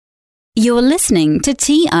You're listening to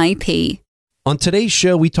TIP. On today's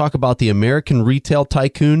show, we talk about the American retail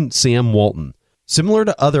tycoon, Sam Walton. Similar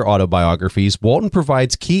to other autobiographies, Walton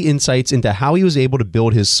provides key insights into how he was able to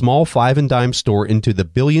build his small five and dime store into the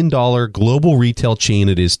billion-dollar global retail chain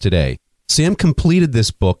it is today. Sam completed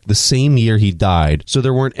this book the same year he died, so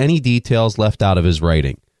there weren't any details left out of his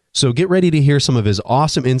writing. So get ready to hear some of his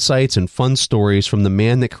awesome insights and fun stories from the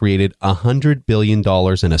man that created $100 billion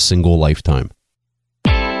in a single lifetime.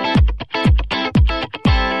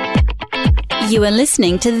 You are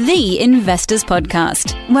listening to The Investors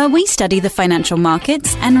Podcast, where we study the financial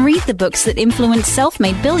markets and read the books that influence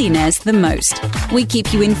self-made billionaires the most. We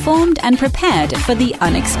keep you informed and prepared for the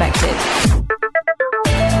unexpected.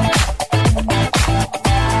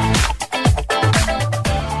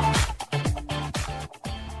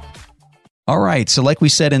 All right, so like we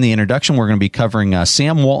said in the introduction, we're going to be covering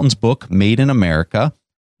Sam Walton's book, Made in America.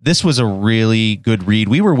 This was a really good read.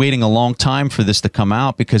 We were waiting a long time for this to come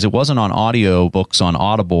out because it wasn't on audio books on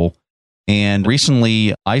Audible. And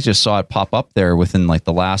recently, I just saw it pop up there within like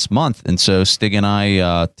the last month. And so Stig and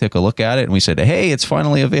I took a look at it and we said, hey, it's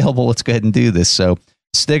finally available. Let's go ahead and do this. So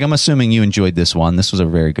Stig, I'm assuming you enjoyed this one. This was a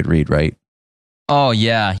very good read, right? Oh,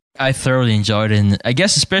 yeah. I thoroughly enjoyed it. And I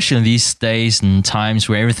guess especially in these days and times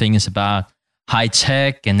where everything is about high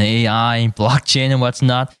tech and AI, blockchain and what's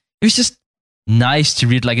not, it was just nice to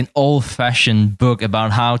read like an old-fashioned book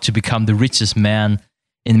about how to become the richest man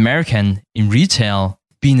in America and in retail,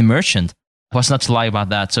 being a merchant. What's not to like about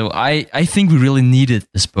that? So I think we really needed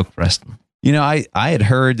this book, Preston. You know, I had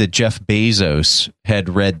heard that Jeff Bezos had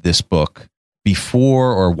read this book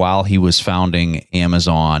before or while he was founding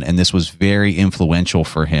Amazon, and this was very influential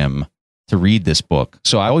for him to read this book.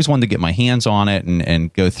 So I always wanted to get my hands on it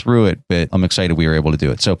and go through it, but I'm excited we were able to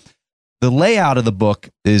do it. So the layout of the book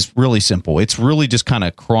is really simple. It's really just kind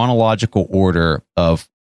of chronological order of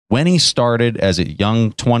when he started as a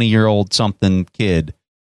young 20-year-old something kid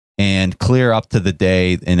and clear up to the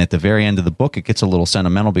day. And at the very end of the book, it gets a little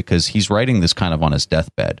sentimental because he's writing this kind of on his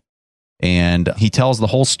deathbed. And he tells the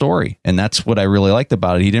whole story. And that's what I really liked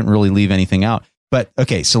about it. He didn't really leave anything out. But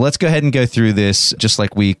okay, so let's go ahead and go through this just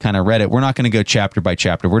like we kind of read it. We're not going to go chapter by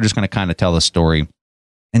chapter. We're just going to kind of tell the story.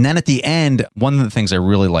 And then at the end, one of the things I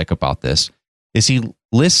really like about this is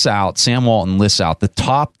Sam Walton lists out the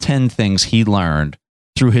top 10 things he learned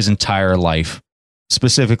through his entire life,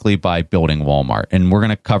 specifically by building Walmart. And we're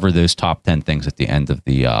going to cover those top 10 things at the end of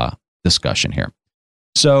the discussion here.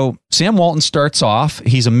 So Sam Walton starts off,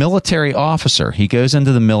 he's a military officer. He goes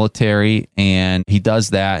into the military and he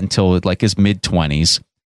does that until like his mid-20s.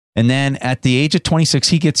 And then at the age of 26,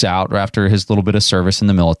 he gets out after his little bit of service in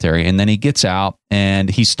the military. And then he gets out and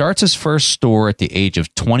he starts his first store at the age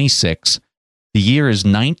of 26. The year is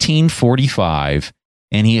 1945.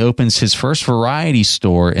 And he opens his first variety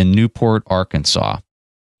store in Newport, Arkansas.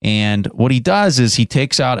 And what he does is he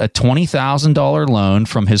takes out a $20,000 loan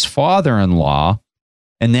from his father-in-law.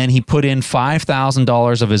 And then he put in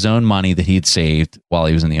 $5,000 of his own money that he had saved while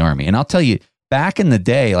he was in the Army. And I'll tell you, back in the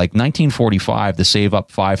day, like 1945, to save up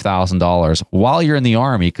 $5,000 while you're in the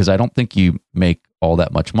Army, because I don't think you make all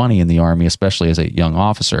that much money in the Army, especially as a young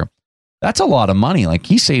officer. That's a lot of money. Like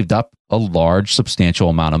he saved up a large, substantial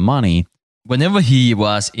amount of money. Whenever he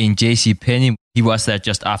was in JCPenney, he was there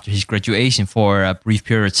just after his graduation for a brief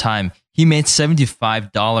period of time. He made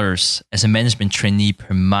 $75 as a management trainee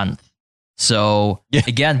per month. So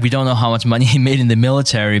again, we don't know how much money he made in the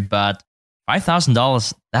military, but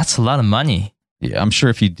 $5,000, that's a lot of money. Yeah, I'm sure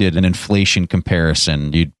if you did an inflation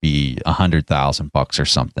comparison, you'd be $100,000 or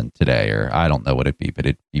something today, or I don't know what it'd be, but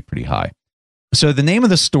it'd be pretty high. So the name of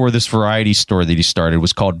the store, this variety store that he started,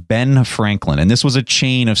 was called Ben Franklin. And this was a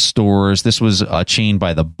chain of stores. This was a chain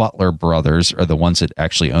by the Butler brothers, or the ones that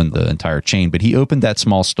actually owned the entire chain. But he opened that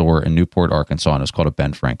small store in Newport, Arkansas, and it was called a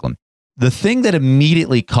Ben Franklin. The thing that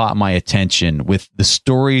immediately caught my attention with the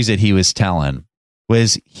stories that he was telling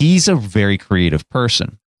was he's a very creative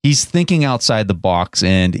person. He's thinking outside the box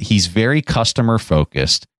and he's very customer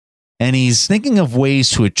focused. And he's thinking of ways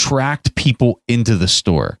to attract people into the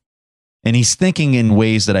store. And he's thinking in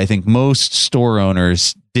ways that I think most store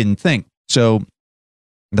owners didn't think. So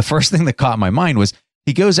the first thing that caught my mind was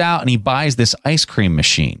he goes out and he buys this ice cream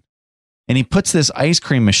machine. And he puts this ice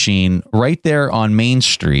cream machine right there on Main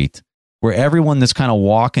Street where everyone that's kind of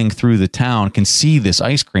walking through the town can see this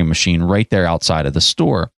ice cream machine right there outside of the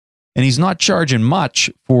store. And he's not charging much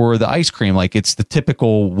for the ice cream. Like it's the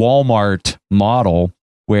typical Walmart model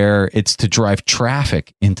where it's to drive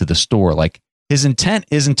traffic into the store. Like his intent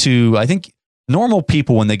isn't to, I think normal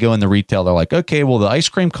people, when they go in the retail, they're like, okay, well, the ice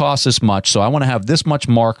cream costs this much, so I want to have this much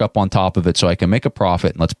markup on top of it so I can make a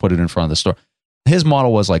profit and let's put it in front of the store. his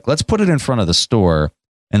model was like, let's put it in front of the store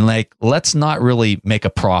and like, let's not really make a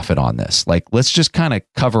profit on this. Like, let's just kind of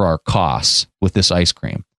cover our costs with this ice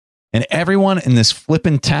cream. And everyone in this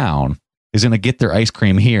flippin' town is going to get their ice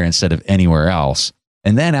cream here instead of anywhere else.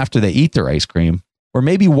 And then after they eat their ice cream, or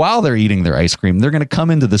maybe while they're eating their ice cream, they're going to come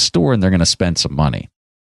into the store and they're going to spend some money.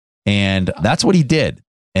 And that's what he did.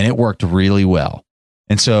 And it worked really well.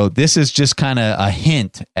 And so this is just kind of a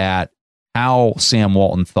hint at how Sam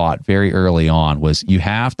Walton thought very early on was you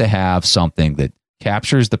have to have something that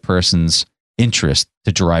captures the person's interest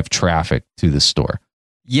to drive traffic to the store.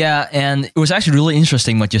 Yeah, and it was actually really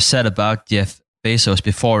interesting what you said about Jeff Bezos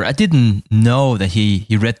before. I didn't know that he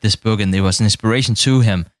read this book and there was an inspiration to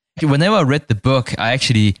him. Whenever I read the book, I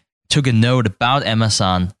actually took a note about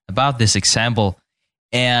Amazon, about this example,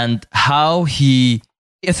 and how I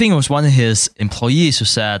think it was one of his employees who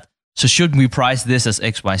said, so should we price this as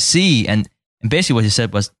XYZ? And basically what he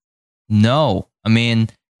said was, no. I mean,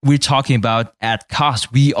 we're talking about at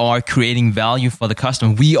cost. We are creating value for the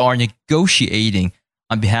customer. We are negotiating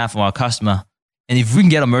on behalf of our customer. And if we can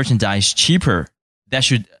get a merchandise cheaper, that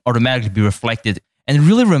should automatically be reflected. And it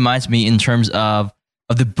really reminds me in terms of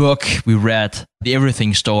the book we read, The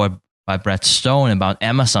Everything Store by Brad Stone, about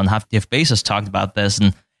Amazon, how Jeff Bezos talked about this.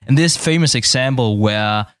 And this famous example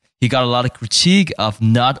where he got a lot of critique of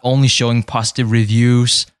not only showing positive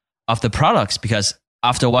reviews of the products, because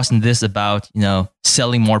after wasn't this about,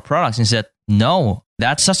 selling more products? And he said, no,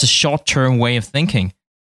 that's such a short-term way of thinking.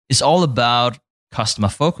 It's all about customer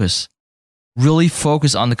focus. Really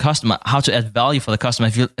focus on the customer, how to add value for the customer.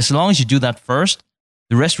 As long as you do that first,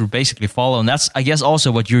 the rest will basically follow. And that's, I guess,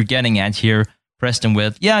 also what you're getting at here, Preston,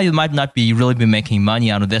 with, you might not really be making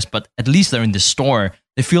money out of this, but at least they're in the store.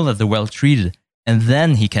 They feel that they're well treated. And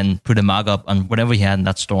then he can put a markup on whatever he had in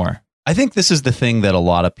that store. I think this is the thing that a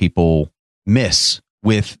lot of people miss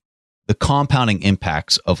with the compounding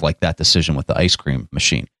impacts of like that decision with the ice cream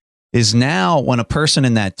machine. Is now when a person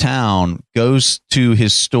in that town goes to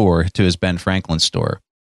his store, to his Ben Franklin store,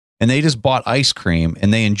 and they just bought ice cream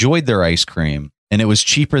and they enjoyed their ice cream and it was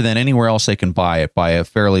cheaper than anywhere else they can buy it by a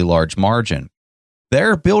fairly large margin,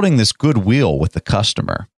 they're building this goodwill with the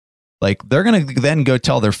customer. Like they're going to then go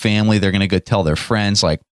tell their family, they're going to go tell their friends,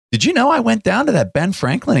 like, did you know I went down to that Ben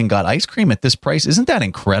Franklin and got ice cream at this price? Isn't that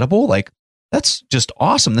incredible? Like, that's just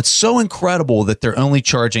awesome. That's so incredible that they're only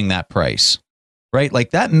charging that price. Right? Like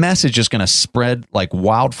that message is going to spread like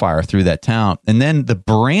wildfire through that town. And then the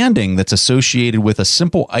branding that's associated with a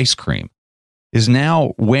simple ice cream is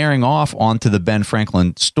now wearing off onto the Ben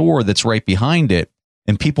Franklin store that's right behind it.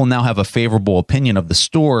 And people now have a favorable opinion of the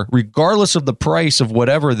store, regardless of the price of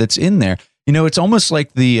whatever that's in there. It's almost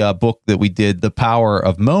like the book that we did, The Power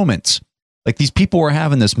of Moments. Like these people are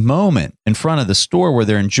having this moment in front of the store where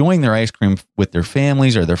they're enjoying their ice cream with their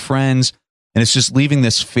families or their friends. And it's just leaving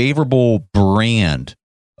this favorable brand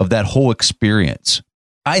of that whole experience.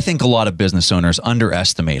 I think a lot of business owners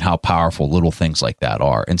underestimate how powerful little things like that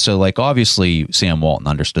are. And so like, obviously Sam Walton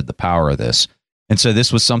understood the power of this. And so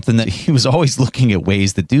this was something that he was always looking at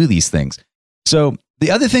ways to do these things. So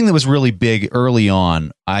the other thing that was really big early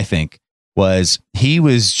on, I think, was he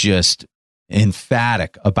was just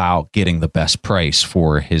emphatic about getting the best price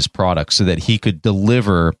for his product so that he could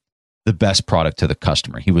deliver the best product to the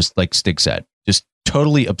customer. He was, like Stig said, just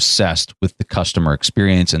totally obsessed with the customer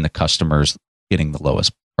experience and the customers getting the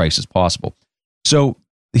lowest prices possible. So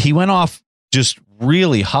he went off just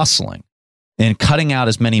really hustling and cutting out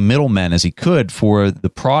as many middlemen as he could for the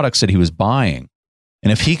products that he was buying.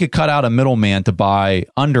 And if he could cut out a middleman to buy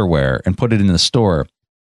underwear and put it in the store,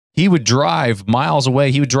 he would drive miles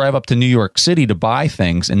away. He would drive up to New York City to buy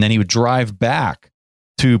things, and then he would drive back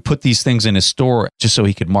to put these things in his store just so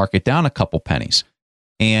he could mark it down a couple pennies.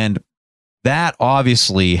 And that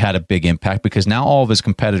obviously had a big impact because now all of his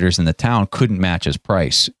competitors in the town couldn't match his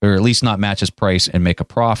price, or at least not match his price and make a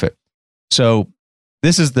profit. So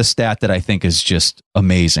this is the stat that I think is just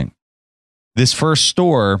amazing. This first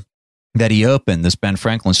store that he opened, this Ben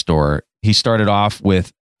Franklin store, he started off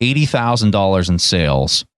with $80,000 in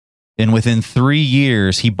sales. And within 3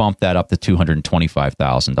 years, he bumped that up to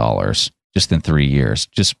 $225,000 just in 3 years,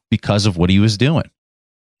 just because of what he was doing.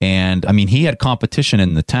 And I mean, he had competition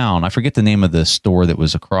in the town. I forget the name of the store that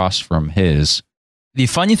was across from his. The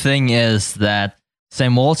funny thing is that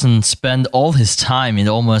Sam Walton spent all his time, it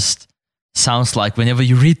almost sounds like whenever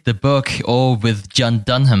you read the book, with John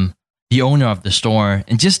Dunham, the owner of the store,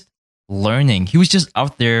 and just learning. He was just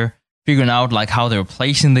out there figuring out like how they were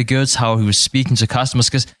placing the goods, how he was speaking to customers,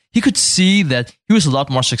 because he could see that he was a lot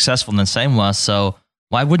more successful than Sam was. So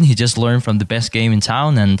why wouldn't he just learn from the best game in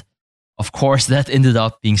town? And of course, that ended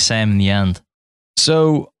up being Sam in the end.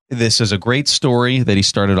 So this is a great story that he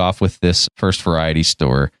started off with this First Variety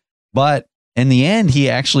store. But in the end, he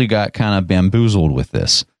actually got kind of bamboozled with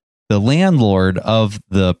this. The landlord of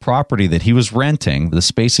the property that he was renting, the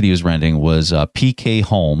space that he was renting, was PK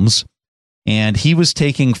Homes. And he was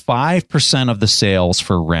taking 5% of the sales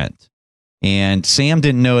for rent. And Sam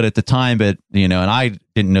didn't know it at the time, but, and I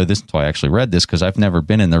didn't know this until I actually read this because I've never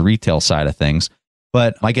been in the retail side of things.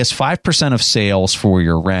 But I guess 5% of sales for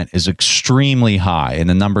your rent is extremely high, and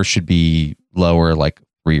the number should be lower, like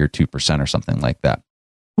 3 or 2% or something like that.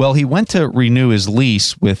 Well, he went to renew his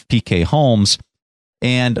lease with PK Homes,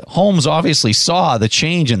 and Holmes obviously saw the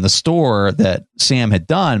change in the store that Sam had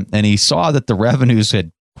done, and he saw that the revenues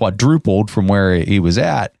had quadrupled from where he was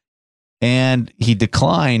at. And he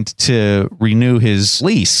declined to renew his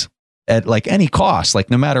lease at like any cost, like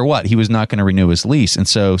no matter what, he was not going to renew his lease. And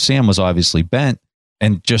so Sam was obviously bent.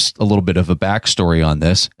 And just a little bit of a backstory on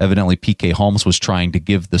this. Evidently, PK Homes was trying to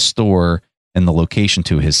give the store and the location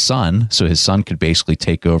to his son, so his son could basically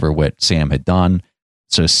take over what Sam had done.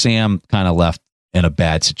 So Sam kind of left in a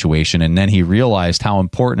bad situation. And then he realized how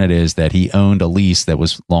important it is that he owned a lease that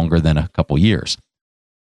was longer than a couple years.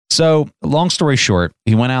 So long story short,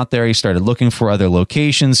 he went out there, he started looking for other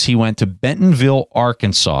locations. He went to Bentonville,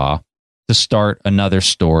 Arkansas to start another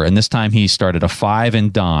store. And this time he started a 5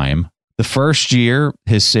 and Dime. The first year,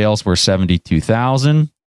 his sales were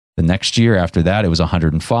 $72,000. The next year after that, it was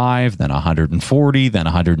 105, then 140, then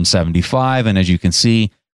 175. And as you can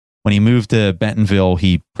see, when he moved to Bentonville,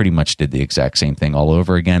 he pretty much did the exact same thing all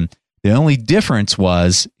over again. The only difference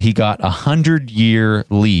was he got a 100-year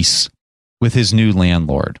lease with his new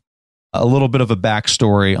landlord. A little bit of a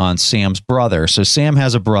backstory on Sam's brother. So Sam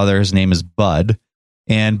has a brother. His name is Bud.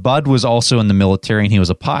 And Bud was also in the military, and he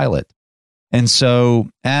was a pilot. And so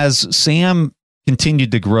as Sam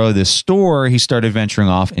continued to grow this store, he started venturing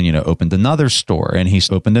off and, opened another store, and he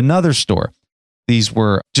opened another store. These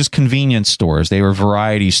were just convenience stores. They were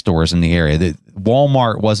variety stores in the area.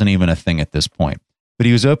 Walmart wasn't even a thing at this point, but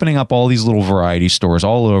he was opening up all these little variety stores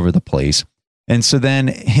all over the place. And so then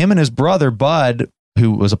him and his brother, Bud,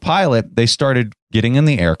 who was a pilot, they started getting in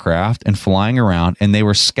the aircraft and flying around, and they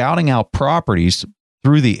were scouting out properties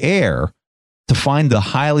through the air to find the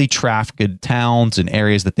highly trafficked towns and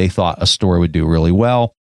areas that they thought a store would do really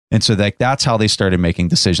well. And so that's how they started making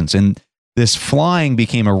decisions. And this flying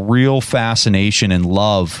became a real fascination and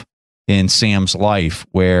love in Sam's life,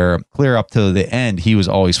 where clear up to the end, he was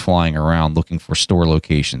always flying around looking for store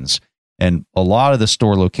locations. And a lot of the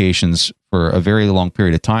store locations for a very long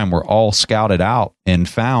period of time were all scouted out and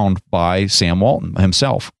found by Sam Walton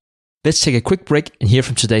himself. Let's take a quick break and hear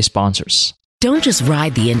from today's sponsors. Don't just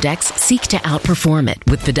ride the index, seek to outperform it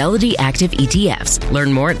with Fidelity Active ETFs.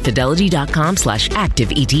 Learn more at fidelity.com/active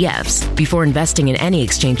ETFs. Before investing in any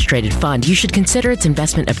exchange-traded fund, you should consider its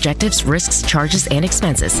investment objectives, risks, charges, and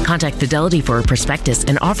expenses. Contact Fidelity for a prospectus,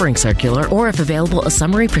 an offering circular, or if available, a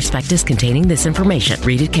summary prospectus containing this information.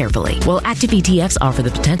 Read it carefully. While active ETFs offer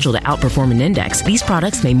the potential to outperform an index, these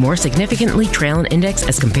products may more significantly trail an index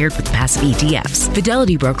as compared with passive ETFs.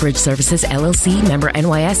 Fidelity Brokerage Services, LLC, member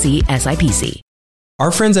NYSE, SIPC.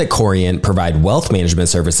 Our friends at Corient provide wealth management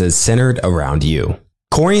services centered around you.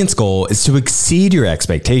 Corient's goal is to exceed your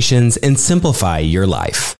expectations and simplify your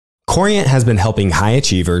life. Corient has been helping high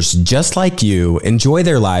achievers just like you enjoy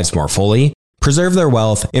their lives more fully, preserve their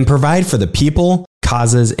wealth, and provide for the people,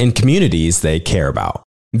 causes, and communities they care about.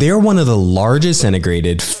 They're one of the largest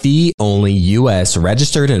integrated fee-only U.S.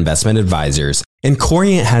 registered investment advisors, and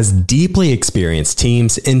Corient has deeply experienced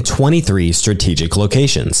teams in 23 strategic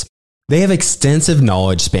locations. They have extensive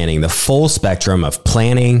knowledge spanning the full spectrum of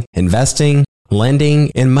planning, investing,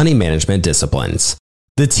 lending, and money management disciplines.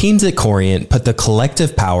 The teams at Corient put the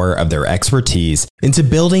collective power of their expertise into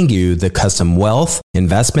building you the custom wealth,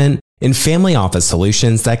 investment, and family office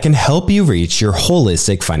solutions that can help you reach your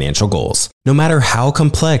holistic financial goals, no matter how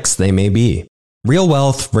complex they may be. Real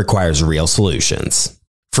wealth requires real solutions.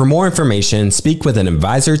 For more information, speak with an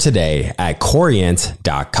advisor today at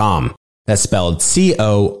Corient.com. That's spelled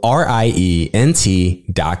Corient.com.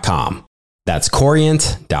 That's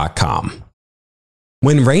Corient.com.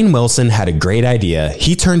 When Rainn Wilson had a great idea,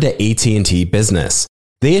 he turned to AT&T Business.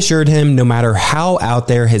 They assured him no matter how out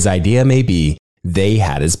there his idea may be, they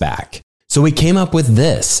had his back. So he came up with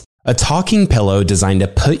this, a talking pillow designed to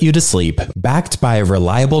put you to sleep, backed by a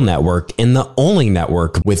reliable network and the only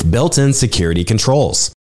network with built-in security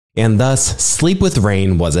controls. And thus, Sleep with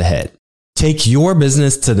Rainn was a hit. Take your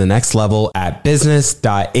business to the next level at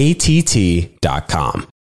business.att.com.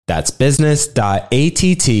 That's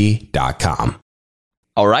business.att.com.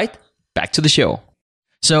 All right, back to the show.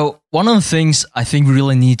 So one of the things I think we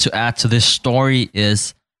really need to add to this story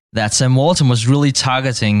is that Sam Walton was really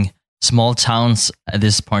targeting small towns at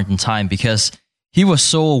this point in time because he was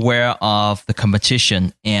so aware of the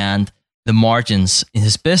competition and the margins in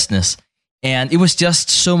his business. And it was just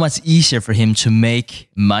so much easier for him to make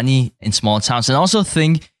money in small towns. And I also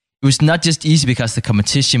think it was not just easy because the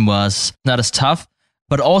competition was not as tough,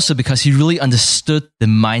 but also because he really understood the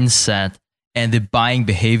mindset and the buying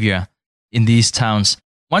behavior in these towns.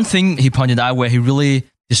 One thing he pointed out where he really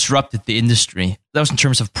disrupted the industry, that was in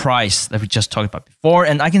terms of price that we just talked about before.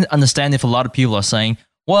 And I can understand if a lot of people are saying,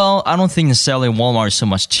 well, I don't think necessarily Walmart is so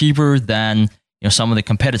much cheaper than some of the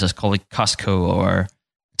competitors, call it Costco or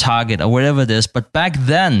Target or whatever it is. But back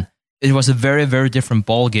then, it was a very, very different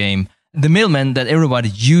ball game. The middlemen that everybody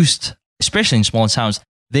used, especially in small towns,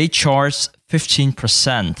 they charged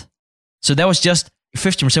 15%. So that was just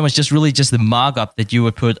 15% was just really just the markup that you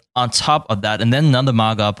would put on top of that, and then another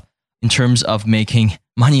markup in terms of making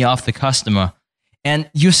money off the customer. And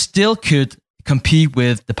you still could compete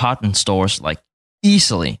with department stores like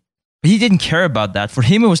easily. But he didn't care about that. For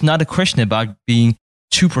him, it was not a question about being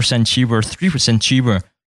 2% cheaper, 3% cheaper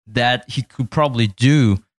that he could probably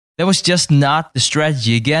do. That was just not the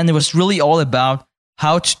strategy. Again, it was really all about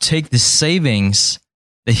how to take the savings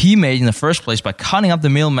that he made in the first place by cutting out the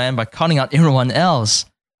middleman, by cutting out everyone else,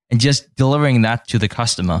 and just delivering that to the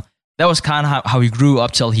customer. That was kind of how he grew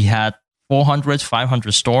up till he had 400,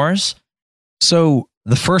 500 stores. So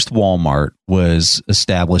the first Walmart was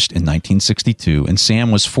established in 1962, and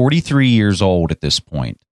Sam was 43 years old at this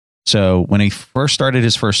point. So when he first started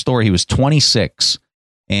his first store, he was 26,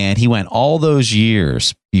 and he went all those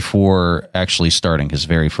years before actually starting his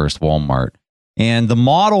very first Walmart. And the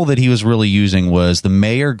model that he was really using was the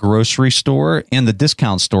Mayer grocery store and the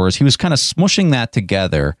discount stores. He was kind of smushing that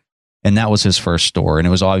together, and that was his first store. And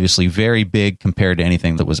it was obviously very big compared to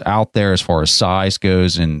anything that was out there as far as size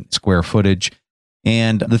goes and square footage.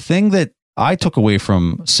 And the thing that I took away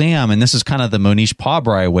from Sam, and this is kind of the Monish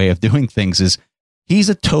Pabrai way of doing things, is he's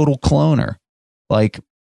a total cloner. Like,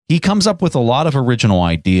 he comes up with a lot of original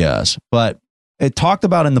ideas, but it talked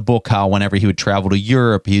about in the book how whenever he would travel to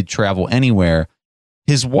Europe, he'd travel anywhere,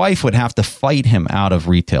 his wife would have to fight him out of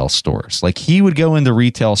retail stores. Like, he would go into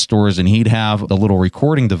retail stores and he'd have the little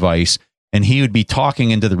recording device, and he would be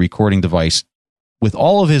talking into the recording device with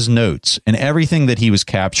all of his notes and everything that he was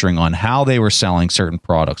capturing on how they were selling certain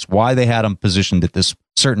products, why they had them positioned at this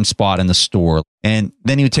certain spot in the store. And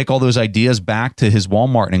then he would take all those ideas back to his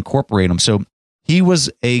Walmart and incorporate them. So he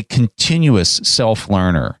was a continuous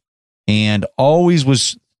self-learner and always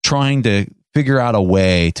was trying to figure out a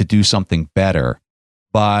way to do something better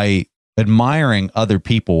by admiring other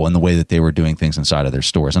people and the way that they were doing things inside of their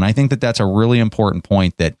stores. And I think that that's a really important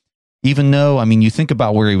point, that even though, I mean, you think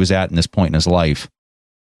about where he was at in this point in his life,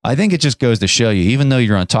 I think it just goes to show you, even though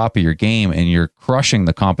you're on top of your game and you're crushing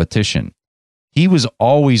the competition, he was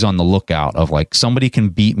always on the lookout of like, somebody can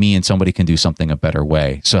beat me and somebody can do something a better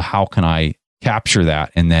way. So how can I capture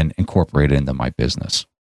that and then incorporate it into my business?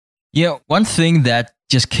 Yeah, one thing that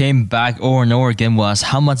just came back over and over again was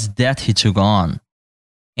how much debt he took on.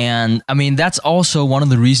 And I mean, that's also one of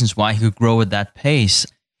the reasons why he could grow at that pace.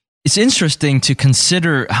 It's interesting to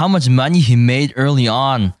consider how much money he made early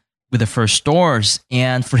on with the first stores.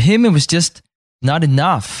 And for him, it was just not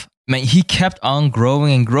enough. I mean, he kept on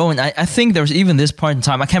growing and growing. I think there was even this point in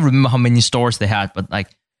time, I can't remember how many stores they had, but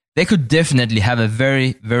like they could definitely have a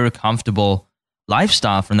very, very comfortable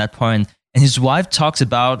lifestyle from that point. And his wife talks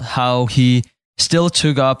about how he still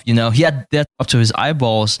took up, he had debt up to his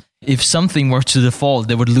eyeballs. If something were to default,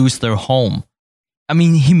 they would lose their home. I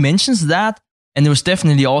mean, he mentions that, and there was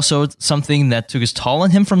definitely also something that took its toll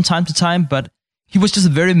on him from time to time, but he was just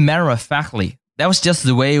very matter-of-factly. That was just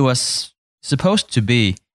the way it was supposed to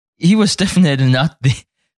be. He was definitely not the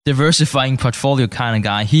diversifying portfolio kind of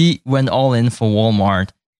guy. He went all in for Walmart,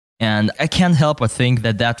 and I can't help but think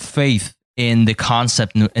that faith in the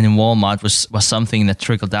concept in Walmart was something that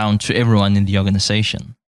trickled down to everyone in the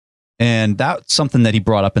organization. And that's something that he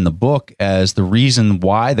brought up in the book as the reason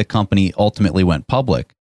why the company ultimately went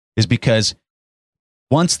public, is because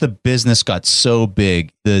once the business got so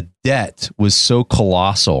big, the debt was so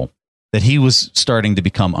colossal that he was starting to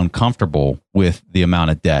become uncomfortable with the amount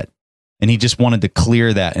of debt. And he just wanted to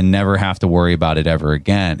clear that and never have to worry about it ever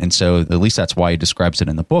again. And so at least that's why he describes it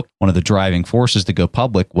in the book. One of the driving forces to go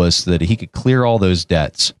public was so that he could clear all those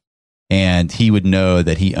debts and he would know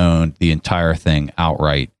that he owned the entire thing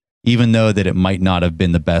outright, even though that it might not have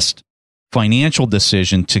been the best financial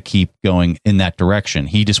decision to keep going in that direction.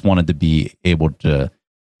 He just wanted to be able to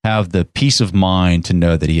have the peace of mind to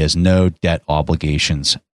know that he has no debt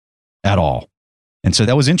obligations at all. And so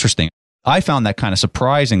that was interesting. I found that kind of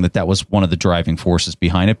surprising that was one of the driving forces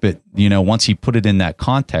behind it. But, once he put it in that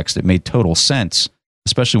context, it made total sense,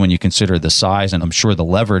 especially when you consider the size and I'm sure the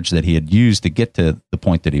leverage that he had used to get to the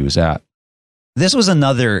point that he was at. This was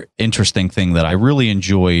another interesting thing that I really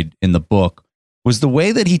enjoyed in the book was the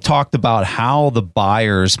way that he talked about how the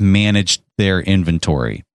buyers managed their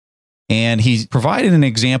inventory. And he provided an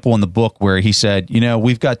example in the book where he said,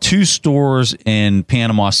 we've got 2 stores in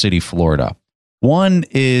Panama City, Florida. One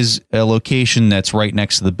is a location that's right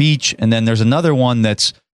next to the beach, and then there's another one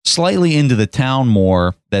that's slightly into the town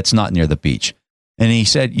more that's not near the beach. And he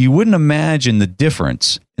said, you wouldn't imagine the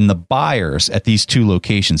difference in the buyers at these 2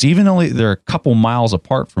 locations, even though they're a couple miles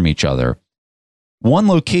apart from each other. One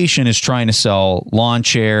location is trying to sell lawn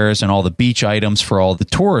chairs and all the beach items for all the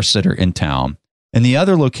tourists that are in town. And the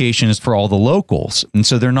other location is for all the locals. And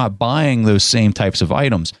so they're not buying those same types of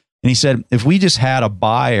items. And he said, if we just had a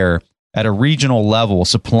buyer at a regional level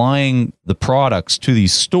supplying the products to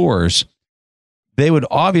these stores, they would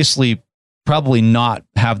obviously probably not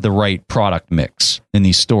have the right product mix in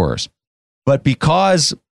these stores. But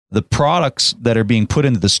because the products that are being put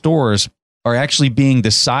into the stores are actually being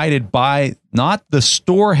decided by not the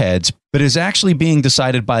store heads, but is actually being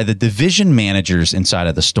decided by the division managers inside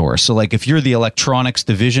of the store. So like if you're the electronics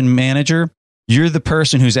division manager, you're the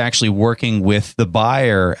person who's actually working with the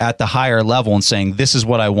buyer at the higher level and saying, this is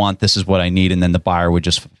what I want, this is what I need. And then the buyer would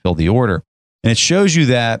just fulfill the order. And it shows you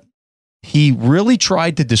that he really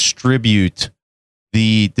tried to distribute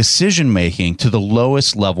the decision-making to the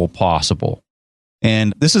lowest level possible.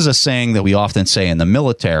 And this is a saying that we often say in the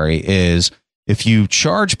military is, if you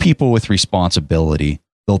charge people with responsibility,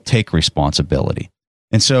 they'll take responsibility.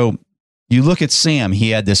 And so you look at Sam,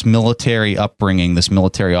 he had this military upbringing, this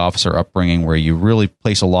military officer upbringing, where you really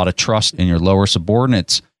place a lot of trust in your lower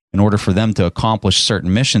subordinates in order for them to accomplish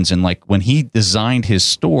certain missions. And like when he designed his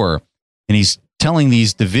store and he's telling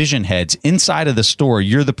these division heads inside of the store,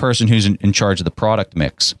 you're the person who's in charge of the product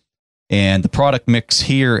mix. And the product mix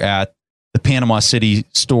here at the Panama City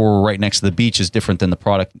store right next to the beach is different than the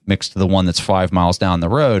product mix to the one that's 5 miles down the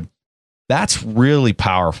road. That's really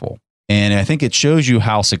powerful. And I think it shows you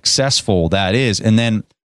how successful that is. And then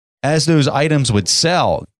as those items would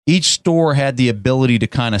sell, each store had the ability to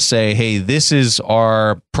kind of say, hey, this is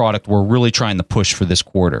our product we're really trying to push for this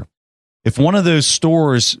quarter. If one of those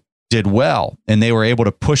stores did well and they were able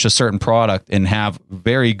to push a certain product and have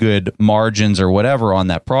very good margins or whatever on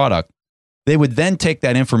that product, they would then take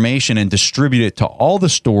that information and distribute it to all the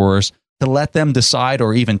stores to let them decide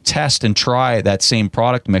or even test and try that same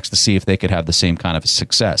product mix to see if they could have the same kind of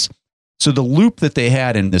success. So the loop that they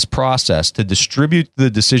had in this process to distribute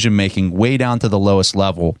the decision-making way down to the lowest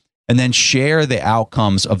level and then share the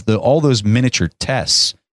outcomes of all those miniature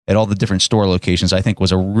tests at all the different store locations, I think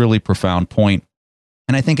was a really profound point.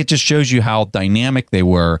 And I think it just shows you how dynamic they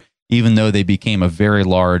were, even though they became a very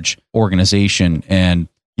large organization. And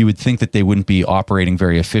you would think that they wouldn't be operating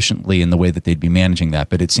very efficiently in the way that they'd be managing that,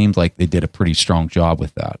 but it seemed like they did a pretty strong job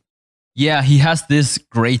with that. Yeah, he has this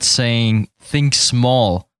great saying, think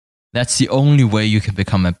small. That's the only way you can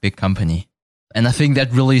become a big company. And I think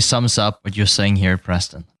that really sums up what you're saying here,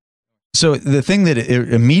 Preston. So the thing that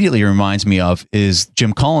it immediately reminds me of is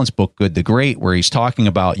Jim Collins' book, Good to Great, where he's talking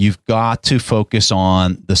about you've got to focus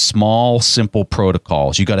on the small, simple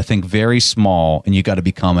protocols. You got to think very small, and you got to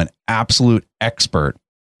become an absolute expert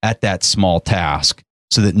at that small task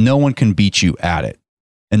so that no one can beat you at it.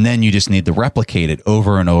 And then you just need to replicate it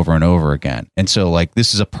over and over and over again. And so like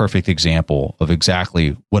this is a perfect example of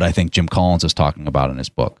exactly what I think Jim Collins is talking about in his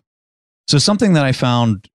book. So something that I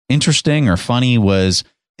found interesting or funny was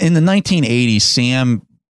in the 1980s, Sam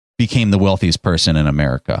became the wealthiest person in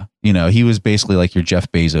America. You know, he was basically like your Jeff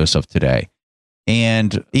Bezos of today.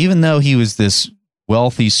 And even though he was this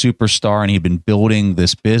wealthy superstar and he'd been building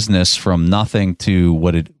this business from nothing to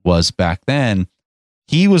what it was back then,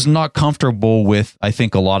 he was not comfortable with, I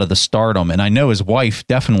think, a lot of the stardom. And I know his wife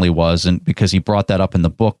definitely wasn't, because he brought that up in the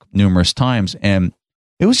book numerous times. And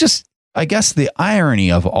it was just, I guess the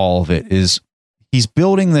irony of all of it is he's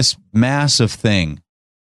building this massive thing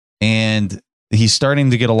and he's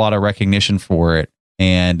starting to get a lot of recognition for it.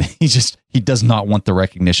 And he does not want the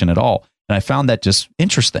recognition at all. And I found that just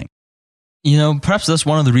interesting. You know, perhaps that's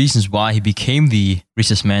one of the reasons why he became the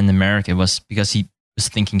richest man in America, was because he was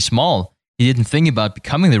thinking small. He didn't think about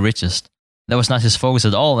becoming the richest. That was not his focus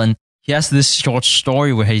at all. And he has this short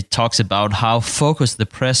story where he talks about how focused the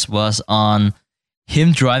press was on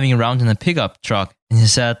him driving around in a pickup truck. And he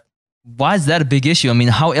said, why is that a big issue? I mean,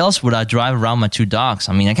 how else would I drive around my 2 dogs?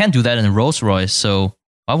 I mean, I can't do that in a Rolls Royce, so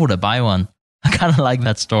why would I buy one? I kind of like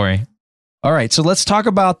that story. All right, so let's talk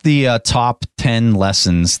about the top 10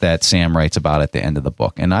 lessons that Sam writes about at the end of the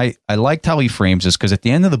book. And I liked how he frames this because at the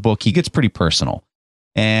end of the book, he gets pretty personal.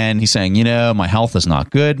 And he's saying, my health is not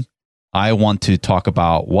good. I want to talk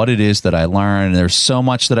about what it is that I learned. There's so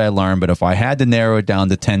much that I learned, but if I had to narrow it down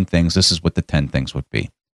to 10 things, this is what the 10 things would be.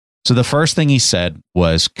 So the first thing he said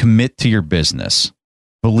was commit to your business.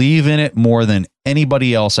 Believe in it more than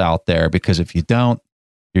anybody else out there, because if you don't,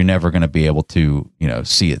 you're never going to be able to,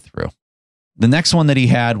 see it through. The next one that he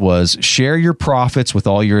had was share your profits with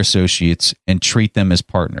all your associates and treat them as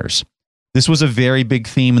partners. This was a very big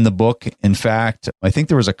theme in the book. In fact, I think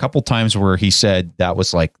there was a couple times where he said that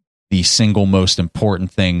was like the single most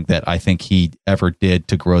important thing that I think he ever did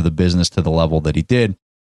to grow the business to the level that he did,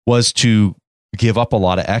 was to give up a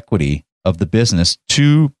lot of equity of the business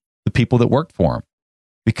to the people that worked for him,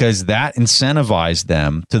 because that incentivized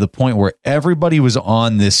them to the point where everybody was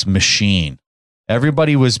on this machine.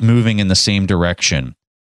 Everybody was moving in the same direction.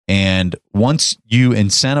 And once you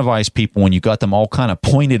incentivize people, when you got them all kind of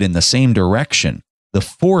pointed in the same direction, the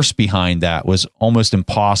force behind that was almost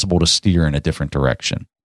impossible to steer in a different direction.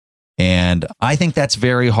 And I think that's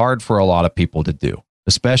very hard for a lot of people to do,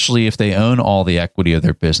 especially if they own all the equity of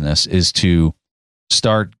their business, is to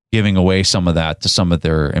start giving away some of that to some of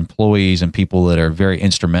their employees and people that are very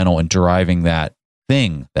instrumental in driving that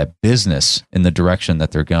thing, that business, in the direction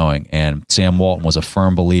that they're going. And Sam Walton was a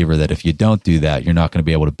firm believer that if you don't do that, you're not going to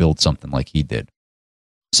be able to build something like he did.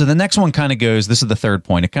 So the next one kind of goes, this is the third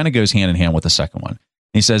point, it kind of goes hand in hand with the second one.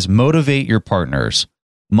 He says, motivate your partners.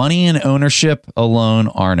 Money and ownership alone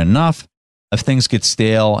aren't enough. If things get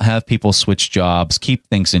stale, have people switch jobs, keep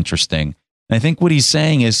things interesting. And I think what he's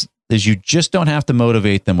saying is you just don't have to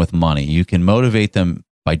motivate them with money. You can motivate them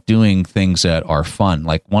by doing things that are fun.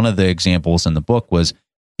 Like one of the examples in the book was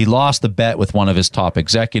he lost a bet with one of his top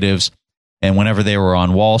executives. And whenever they were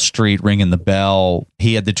on Wall Street ringing the bell,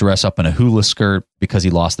 he had to dress up in a hula skirt because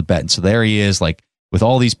he lost the bet. And so there he is, like with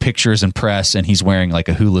all these pictures and press, and he's wearing like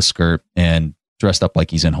a hula skirt and dressed up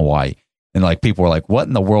like he's in Hawaii. And like people were like, what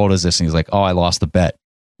in the world is this? And he's like, oh, I lost the bet.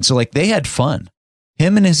 And so like they had fun.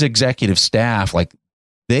 Him and his executive staff, like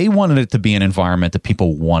they wanted it to be an environment that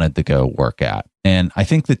people wanted to go work at. And I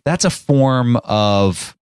think that that's a form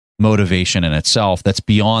of motivation in itself that's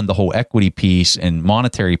beyond the whole equity piece and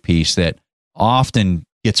monetary piece that often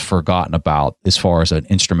gets forgotten about as far as an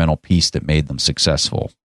instrumental piece that made them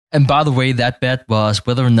successful. And by the way, that bet was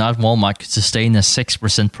whether or not Walmart could sustain a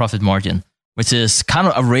 6% profit margin, which is kind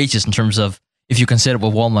of outrageous in terms of if you consider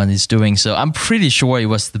what Walmart is doing. So I'm pretty sure it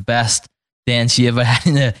was the best dance he ever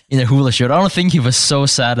had in a hula shirt. I don't think he was so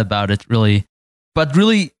sad about it, really. But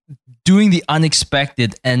really doing the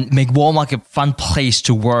unexpected and make Walmart a fun place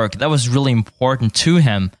to work, that was really important to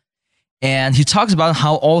him. And he talks about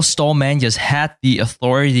how all store managers had the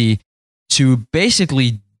authority to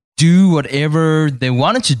basically do whatever they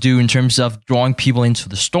wanted to do in terms of drawing people into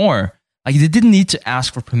the store. Like they didn't need to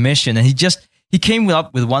ask for permission. And he came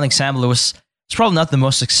up with one example. It's probably not the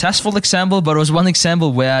most successful example, but it was one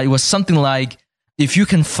example where it was something like, if you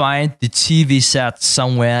can find the TV set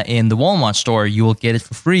somewhere in the Walmart store, you will get it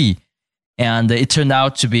for free. And it turned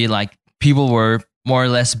out to be like people were more or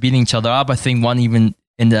less beating each other up. I think one even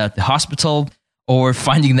in the hospital or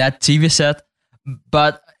finding that TV set.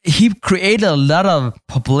 But he created a lot of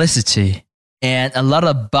publicity and a lot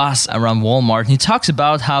of buzz around Walmart. And he talks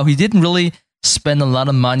about how he didn't really spend a lot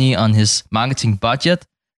of money on his marketing budget.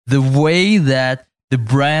 The way that the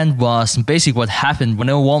brand was, and basically what happened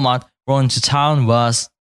whenever Walmart rolled into town was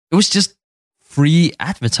just free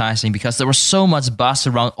advertising, because there was so much buzz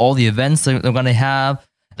around all the events that they're going to have,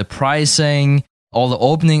 the pricing, all the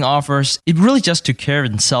opening offers. It really just took care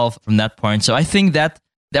of itself from that point. So I think that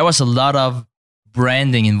there was a lot of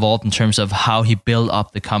branding involved in terms of how he built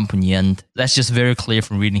up the company. And that's just very clear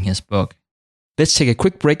from reading his book. Let's take a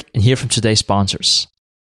quick break and hear from today's sponsors.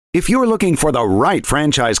 If you're looking for the right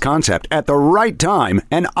franchise concept at the right time,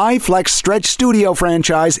 an iFlex Stretch Studio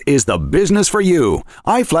franchise is the business for you.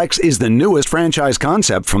 iFlex is the newest franchise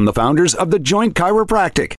concept from the founders of The Joint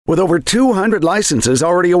Chiropractic. With over 200 licenses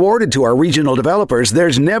already awarded to our regional developers,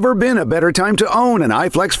 there's never been a better time to own an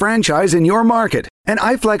iFlex franchise in your market. An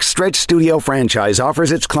iFlex Stretch Studio franchise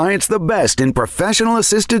offers its clients the best in professional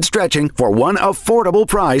assisted stretching for one affordable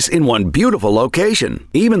price in one beautiful location.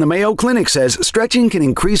 Even the Mayo Clinic says stretching can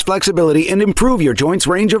increase flexibility and improve your joints'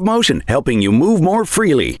 range of motion, helping you move more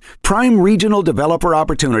freely. Prime regional developer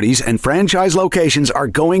opportunities and franchise locations are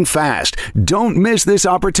going fast. Don't miss this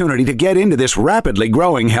opportunity to get into this rapidly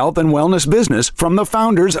growing health and wellness business from the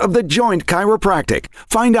founders of The Joint Chiropractic.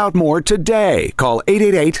 Find out more today. Call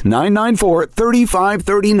 888-994-3400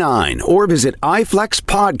 3539 or visit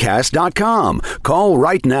iflexpodcast.com. Call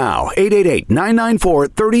right now,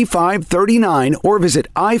 888-994-3539 or visit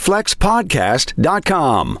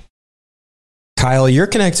iflexpodcast.com. Kyle, you're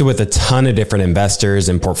connected with a ton of different investors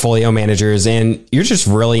and portfolio managers, and you're just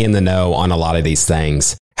really in the know on a lot of these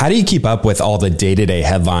things. How do you keep up with all the day-to-day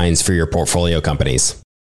headlines for your portfolio companies?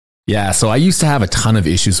 Yeah, so I used to have a ton of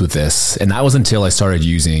issues with this, and that was until I started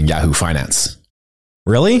using Yahoo Finance.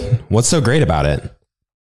 Really? What's so great about it?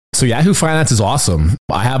 So Yahoo Finance is awesome.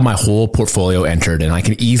 I have my whole portfolio entered, and I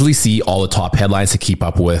can easily see all the top headlines to keep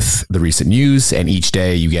up with the recent news. And each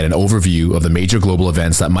day you get an overview of the major global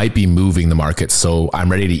events that might be moving the market. So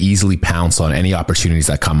I'm ready to easily pounce on any opportunities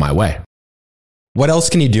that come my way. What else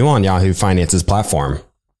can you do on Yahoo Finance's platform?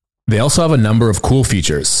 They also have a number of cool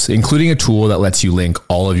features, including a tool that lets you link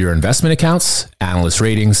all of your investment accounts, analyst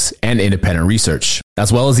ratings, and independent research,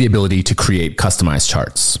 as well as the ability to create customized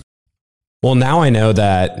charts. Well, now I know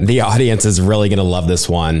that the audience is really going to love this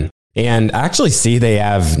one. And I actually see they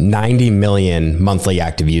have 90 million monthly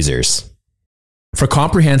active users. For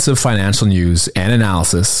comprehensive financial news and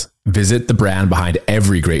analysis, visit the brand behind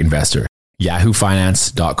every great investor,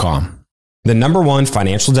 yahoofinance.com. The number one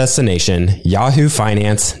financial destination,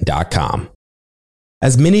 yahoofinance.com.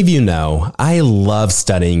 As many of you know, I love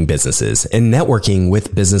studying businesses and networking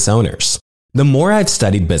with business owners. The more I've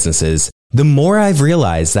studied businesses, the more I've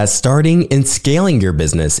realized that starting and scaling your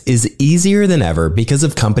business is easier than ever because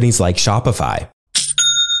of companies like Shopify.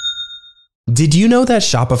 Did you know that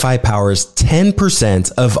Shopify powers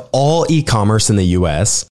 10% of all e-commerce in the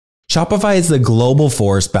US? Shopify is the global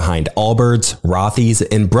force behind Allbirds, Rothy's,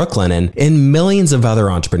 and Brooklinen, and millions of other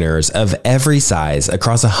entrepreneurs of every size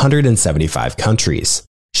across 175 countries.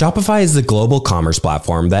 Shopify is the global commerce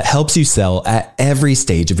platform that helps you sell at every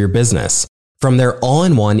stage of your business. From their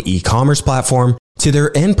all-in-one e-commerce platform to their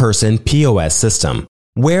in-person POS system.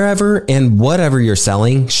 Wherever and whatever you're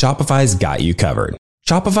selling, Shopify's got you covered.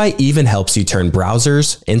 Shopify even helps you turn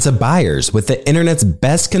browsers into buyers with the internet's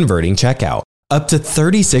best converting checkout, up to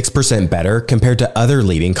 36% better compared to other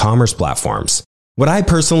leading commerce platforms. What I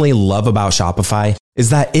personally love about Shopify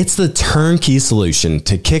is that it's the turnkey solution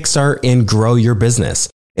to kickstart and grow your business,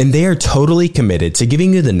 and they are totally committed to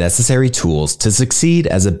giving you the necessary tools to succeed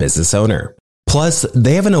as a business owner. Plus,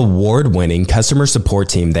 they have an award-winning customer support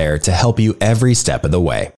team there to help you every step of the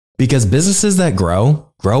way. Because businesses that grow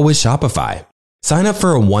with Shopify. Sign up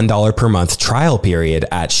for a $1 per month trial period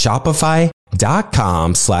at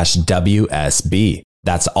shopify.com/WSB.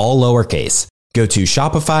 That's all lowercase. Go to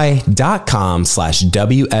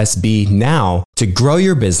shopify.com/WSB now to grow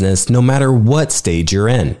your business no matter what stage you're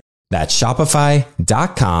in. That's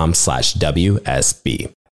shopify.com/WSB.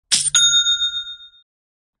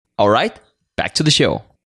 All right, back to the show.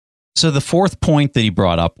 So the fourth point that he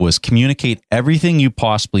brought up was communicate everything you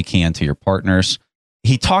possibly can to your partners.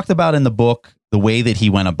 He talked about in the book the way that he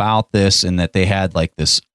went about this, and that they had like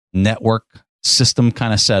this network system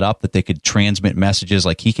kind of set up that they could transmit messages.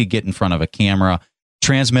 Like he could get in front of a camera,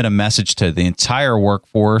 transmit a message to the entire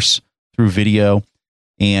workforce through video.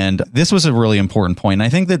 And this was a really important point. And I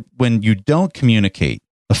think that when you don't communicate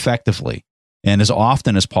effectively and as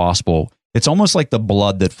often as possible, it's almost like the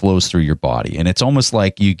blood that flows through your body. And it's almost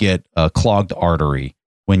like you get a clogged artery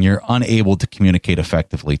when you're unable to communicate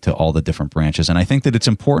effectively to all the different branches. And I think that it's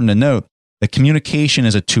important to note that communication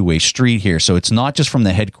is a two-way street here. So it's not just from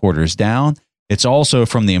the headquarters down, it's also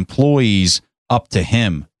from the employees up to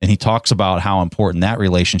him. And he talks about how important that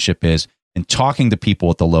relationship is and talking to people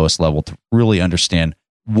at the lowest level to really understand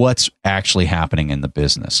what's actually happening in the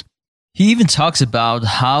business. He even talks about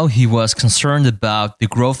how he was concerned about the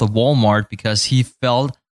growth of Walmart because he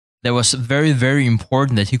felt that was very, very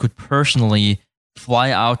important that he could personally fly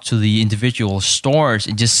out to the individual stores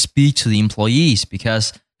and just speak to the employees,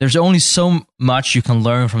 because there's only so much you can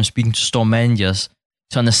learn from speaking to store managers.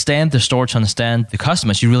 To understand the store, to understand the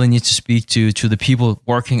customers, you really need to speak to the people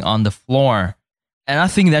working on the floor. And I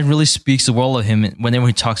think that really speaks the world of him whenever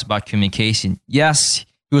he talks about communication. Yes,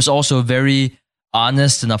 he was also very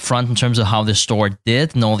honest and upfront in terms of how the store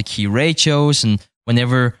did and all the key ratios and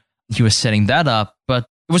whenever he was setting that up. But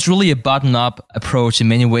it was really a bottom-up approach in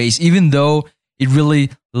many ways, even though it really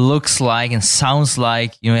looks like and sounds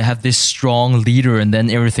like, you have this strong leader and then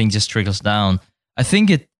everything just trickles down. I think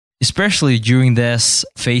it, especially during this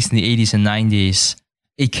phase in the 80s and 90s,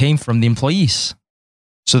 it came from the employees.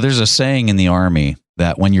 So there's a saying in the Army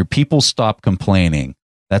that when your people stop complaining,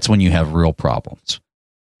 that's when you have real problems.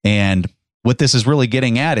 And what this is really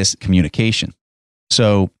getting at is communication.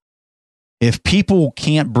 So if people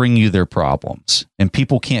can't bring you their problems and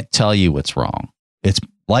people can't tell you what's wrong, it's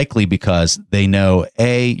likely because they know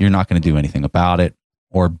A, you're not going to do anything about it,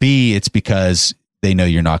 or B, it's because they know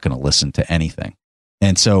you're not going to listen to anything.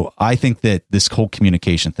 And so I think that this whole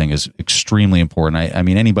communication thing is extremely important. I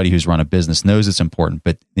mean, anybody who's run a business knows it's important,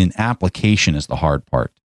 but in application is the hard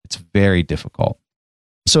part. It's very difficult.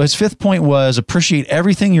 So his fifth point was appreciate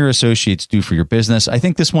everything your associates do for your business. I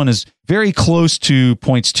think this one is very close to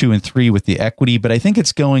points 2 and 3 with the equity, but I think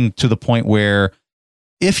it's going to the point where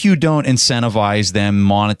if you don't incentivize them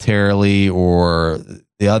monetarily or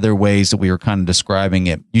the other ways that we were kind of describing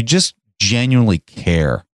it, you just genuinely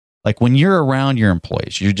care. Like when you're around your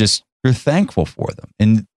employees, you're thankful for them.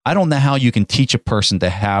 And I don't know how you can teach a person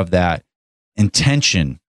to have that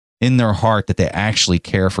intention in their heart that they actually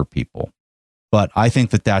care for people. But I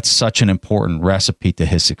think that that's such an important recipe to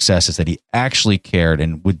his success, is that he actually cared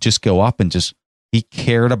and would just go up and he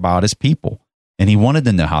cared about his people. And he wanted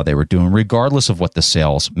to know how they were doing, regardless of what the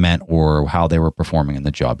sales meant or how they were performing in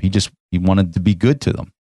the job. He wanted to be good to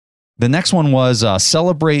them. The next one was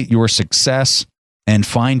celebrate your success and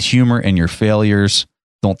find humor in your failures.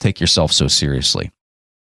 Don't take yourself so seriously.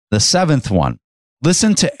 The seventh one,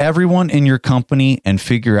 listen to everyone in your company and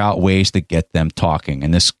figure out ways to get them talking.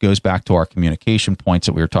 And this goes back to our communication points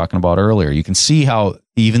that we were talking about earlier. You can see how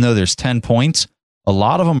even though there's 10 points, a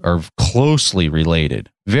lot of them are closely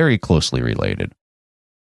related, very closely related.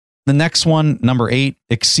 The next one, number 8,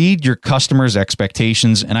 exceed your customers'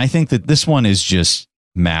 expectations. And I think that this one is just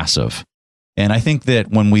massive. And I think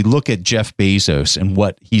that when we look at Jeff Bezos and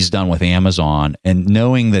what he's done with Amazon, and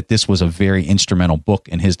knowing that this was a very instrumental book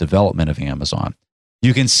in his development of Amazon,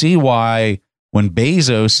 you can see why when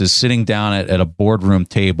Bezos is sitting down at a boardroom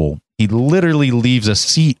table, he literally leaves a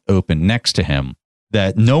seat open next to him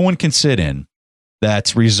that no one can sit in,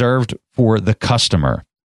 that's reserved for the customer.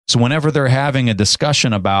 So whenever they're having a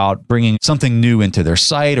discussion about bringing something new into their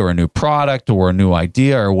site or a new product or a new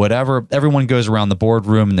idea or whatever, everyone goes around the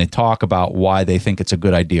boardroom and they talk about why they think it's a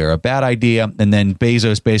good idea or a bad idea. And then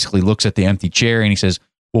Bezos basically looks at the empty chair and he says,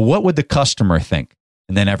 well, what would the customer think?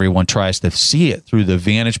 And then everyone tries to see it through the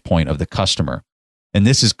vantage point of the customer. And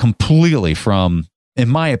this is completely from, in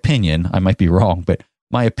my opinion, I might be wrong, but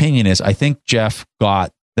my opinion is I think Jeff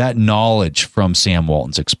got that knowledge from Sam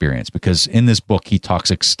Walton's experience, because in this book, he talks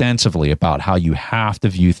extensively about how you have to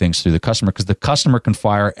view things through the customer, because the customer can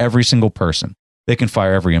fire every single person. They can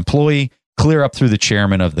fire every employee, clear up through the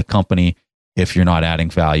chairman of the company if you're not adding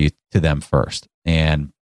value to them first.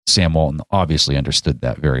 And Sam Walton obviously understood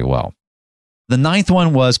that very well. The 9th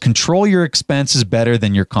one was control your expenses better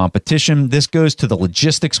than your competition. This goes to the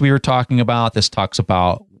logistics we were talking about. This talks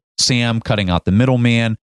about Sam cutting out the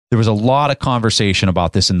middleman. There was a lot of conversation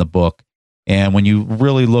about this in the book. And when you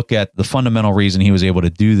really look at the fundamental reason he was able to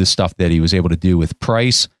do the stuff that he was able to do with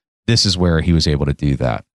price, this is where he was able to do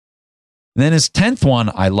that. And then his 10th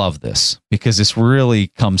one, I love this because this really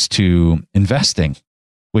comes to investing,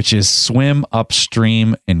 which is swim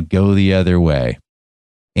upstream and go the other way.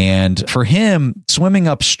 And for him, swimming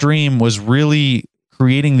upstream was really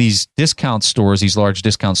creating these discount stores, these large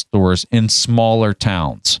discount stores in smaller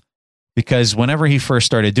towns. Because whenever he first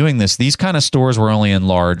started doing this, these kind of stores were only in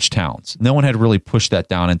large towns. No one had really pushed that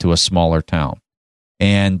down into a smaller town.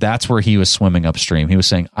 And that's where he was swimming upstream. He was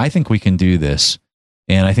saying, I think we can do this.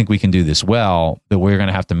 And I think we can do this well, but we're going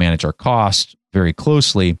to have to manage our costs very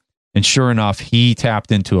closely. And sure enough, he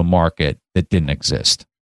tapped into a market that didn't exist.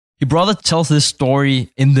 Your brother tells this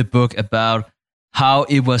story in the book about how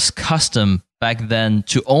it was custom back then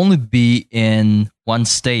to only be in one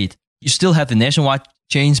state. You still have the nationwide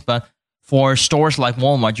chains, but for stores like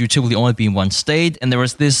Walmart, you typically only be in one state. And there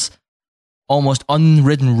was this almost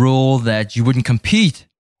unwritten rule that you wouldn't compete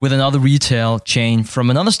with another retail chain from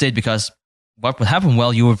another state, because what would happen?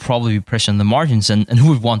 Well, you would probably be pressuring the margins, and who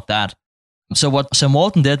would want that? So what Sam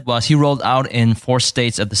Walton did was he rolled out in 4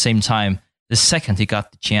 states at the same time, the second he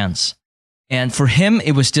got the chance. And for him,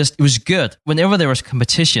 it was good. Whenever there was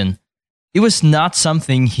competition, it was not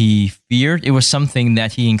something he feared. It was something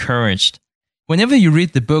that he encouraged. Whenever you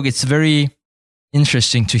read the book, it's very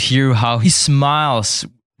interesting to hear how he smiles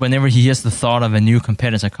whenever he hears the thought of a new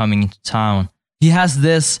competitor coming into town. He has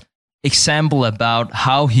this example about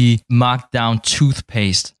how he marked down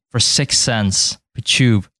toothpaste for 6 cents per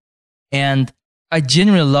tube. And I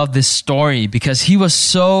genuinely love this story because he was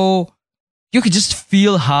so, you could just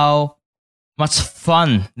feel how much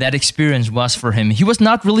fun that experience was for him. He was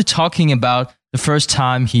not really talking about the first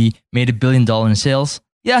time he made $1 billion in sales.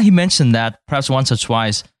 Yeah, he mentioned that perhaps once or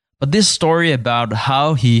twice. But this story about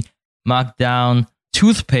how he marked down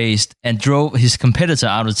toothpaste and drove his competitor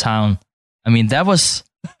out of town, I mean, that was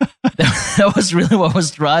that was really what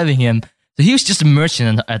was driving him So he was just a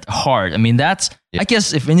merchant at heart. I mean, I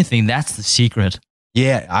guess, if anything, that's the secret.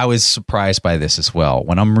 Yeah, I was surprised by this as well.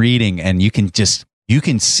 When I'm reading, and you can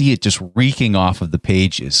see it just reeking off of the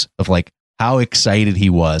pages of like how excited he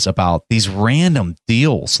was about these random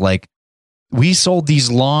deals. Like, we sold these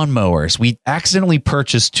lawnmowers. We accidentally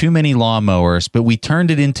purchased too many lawnmowers, but we turned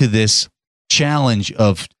it into this challenge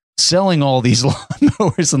of selling all these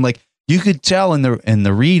lawnmowers. And like, you could tell in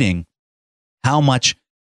the reading how much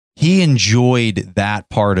he enjoyed that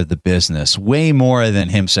part of the business way more than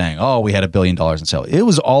him saying, oh, we had $1 billion in sales. It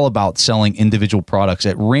was all about selling individual products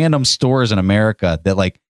at random stores in America that,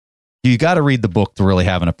 like, you got to read the book to really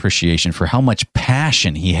have an appreciation for how much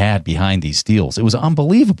passion he had behind these deals. It was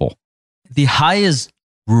unbelievable. The highest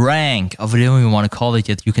rank of whatever you want to call it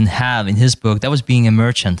that you can have in his book, that was being a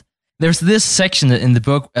merchant. There's this section in the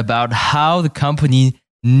book about how the company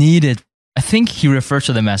needed, I think he referred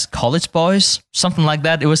to them as college boys, something like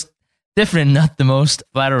that. It was definitely not the most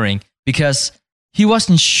flattering because he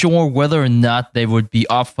wasn't sure whether or not they would be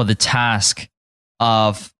up for the task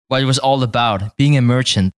of what it was all about, being a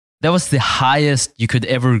merchant. That was the highest you could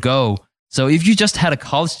ever go. So if you just had a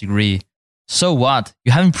college degree, so what?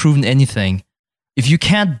 You haven't proven anything. If you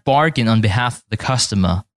can't bargain on behalf of the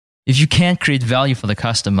customer, if you can't create value for the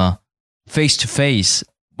customer face to face,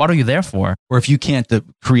 what are you there for? Or if you can't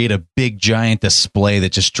create a big giant display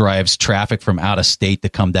that just drives traffic from out of state to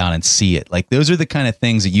come down and see it. Like, those are the kind of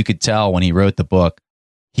things that you could tell when he wrote the book.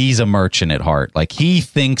 He's a merchant at heart. Like, he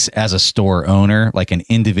thinks as a store owner, like an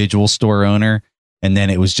individual store owner, and then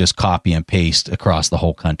it was just copy and paste across the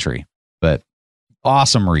whole country. But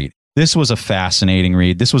awesome read. This was a fascinating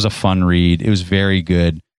read. This was a fun read. It was very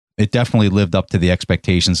good. It definitely lived up to the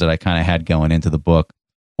expectations that I kind of had going into the book.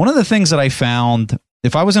 One of the things that I found,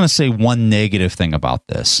 if I was going to say one negative thing about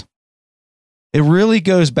this, it really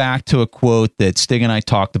goes back to a quote that Stig and I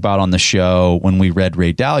talked about on the show when we read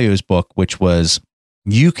Ray Dalio's book, which was,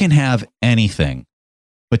 you can have anything,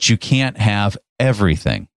 but you can't have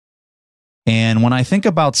everything. And when I think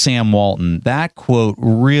about Sam Walton, that quote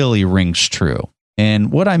really rings true.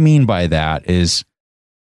 And what I mean by that is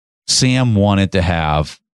Sam wanted to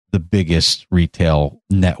have the biggest retail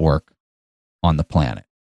network on the planet.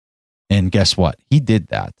 And guess what? He did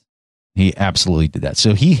that. He absolutely did that.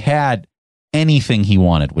 So he had anything he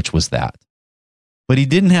wanted, which was that. But he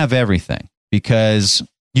didn't have everything, because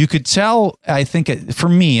you could tell, I think, for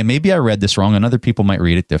me, and maybe I read this wrong and other people might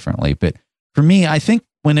read it differently, but for me, I think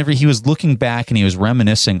whenever he was looking back and he was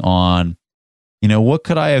reminiscing on, what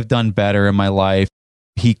could I have done better in my life?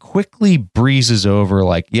 He quickly breezes over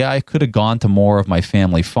like, yeah, I could have gone to more of my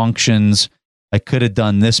family functions. I could have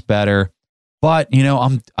done this better. But,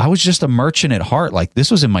 I was just a merchant at heart. Like,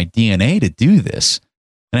 this was in my DNA to do this.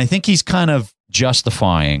 And I think he's kind of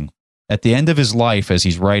justifying at the end of his life, as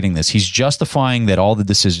he's writing this, he's justifying that all the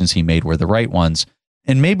decisions he made were the right ones.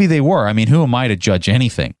 And maybe they were. I mean, who am I to judge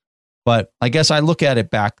anything? But I guess I look at it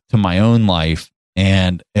back to my own life.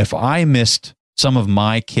 And if I missed some of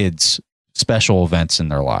my kids' special events in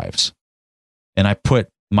their lives, and I put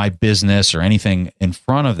my business or anything in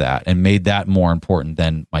front of that and made that more important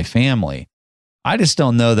than my family, I just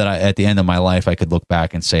don't know that at the end of my life, I could look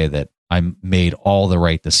back and say that I made all the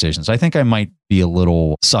right decisions. I think I might be a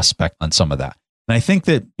little suspect on some of that. And I think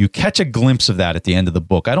that you catch a glimpse of that at the end of the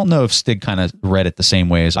book. I don't know if Stig kind of read it the same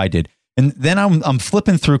way as I did. And then I'm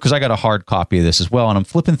flipping through, because I got a hard copy of this as well. And I'm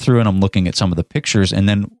flipping through and I'm looking at some of the pictures. And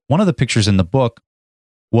then one of the pictures in the book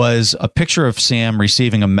was a picture of Sam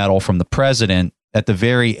receiving a medal from the president at the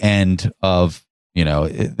very end of,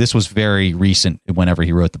 this was very recent whenever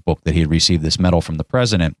he wrote the book, that he had received this medal from the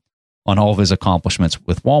president on all of his accomplishments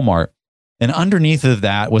with Walmart. And underneath of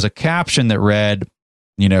that was a caption that read,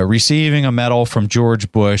 receiving a medal from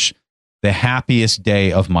George Bush, the happiest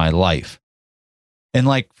day of my life. And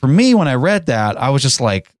like, for me, when I read that, I was just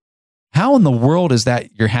like, how in the world is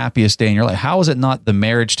that your happiest day in your life? How is it not the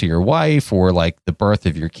marriage to your wife, or like the birth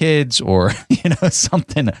of your kids, or,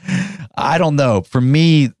 something? I don't know. For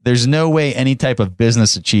me, there's no way any type of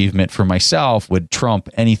business achievement for myself would trump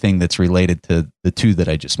anything that's related to the two that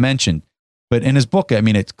I just mentioned. But in his book,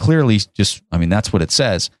 it's clearly just, that's what it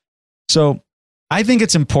says. So I think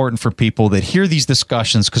it's important for people that hear these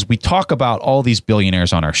discussions, because we talk about all these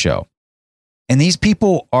billionaires on our show. And these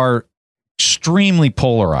people are extremely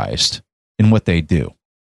polarized in what they do.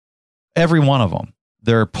 Every one of them.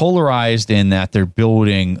 They're polarized in that they're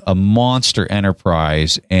building a monster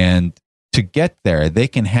enterprise, and to get there, they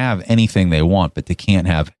can have anything they want, but they can't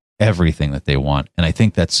have everything that they want. And I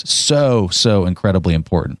think that's so incredibly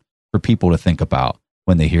important for people to think about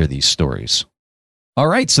when they hear these stories. All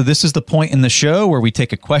right, so this is the point in the show where we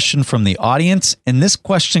take a question from the audience, and this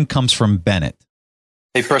question comes from Bennett.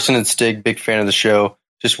 Hey, Preston and Stig, big fan of the show.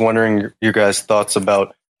 Just wondering your guys' thoughts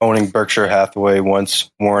about owning Berkshire Hathaway once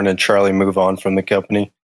Warren and Charlie move on from the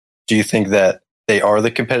company. Do you think that they are the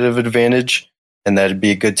competitive advantage and that it'd be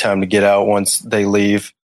a good time to get out once they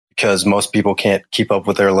leave because most people can't keep up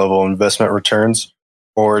with their level of investment returns?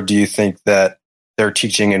 Or do you think that their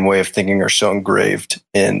teaching and way of thinking are so engraved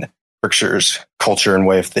in Berkshire's culture and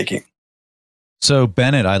way of thinking? So,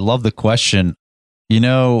 Bennett, I love the question. You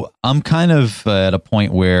know, I'm kind of at a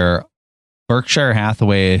point where Berkshire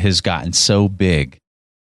Hathaway has gotten so big.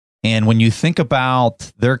 And when you think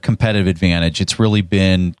about their competitive advantage, it's really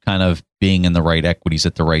been kind of being in the right equities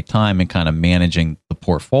at the right time and kind of managing the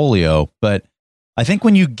portfolio. But I think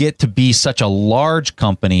when you get to be such a large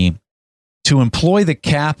company, to employ the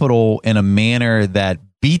capital in a manner that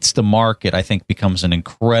beats the market, I think becomes an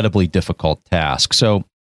incredibly difficult task. So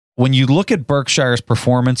when you look at Berkshire's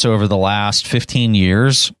performance over the last 15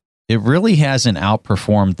 years, it really hasn't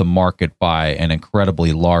outperformed the market by an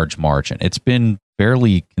incredibly large margin. It's been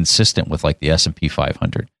fairly consistent with like the S&P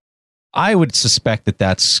 500. I would suspect that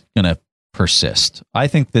that's going to persist. I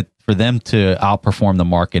think that for them to outperform the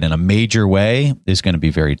market in a major way is going to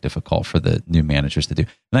be very difficult for the new managers to do.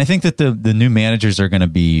 And I think that the new managers are going to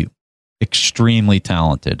be extremely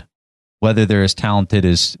talented. Whether they're as talented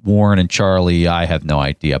as Warren and Charlie, I have no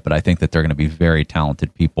idea, but I think that they're going to be very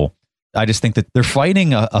talented people. I just think that they're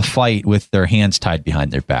fighting a fight with their hands tied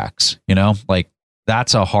behind their backs. You know, like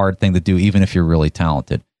that's a hard thing to do, even if you're really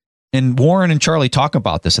talented. And Warren and Charlie talk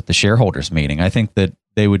about this at the shareholders meeting. I think that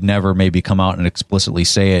they would never maybe come out and explicitly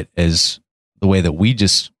say it as the way that we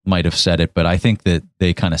just might have said it, but I think that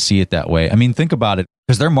they kind of see it that way. I mean, think about it,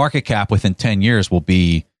 because their market cap within 10 years will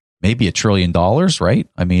be maybe $1 trillion, right?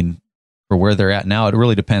 I mean, for where they're at now, it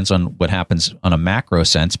really depends on what happens on a macro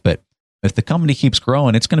sense, but if the company keeps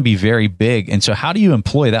growing, it's going to be very big. And so how do you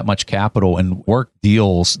employ that much capital and work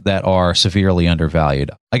deals that are severely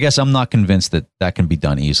undervalued? I guess I'm not convinced that that can be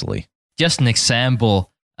done easily. Just an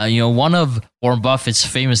example, one of Warren Buffett's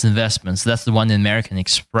famous investments, that's the one in American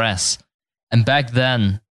Express. And back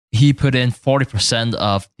then, he put in 40%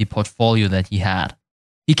 of the portfolio that he had.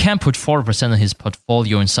 He can't put 40% of his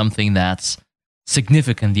portfolio in something that's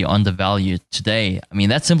significantly undervalued today. I mean,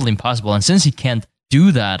 that's simply impossible. And since he can't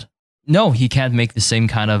do that, no, he can't make the same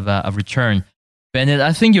kind of return. Bennett,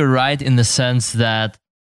 I think you're right in the sense that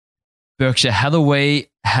Berkshire Hathaway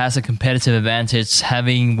has a competitive advantage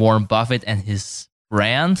having Warren Buffett and his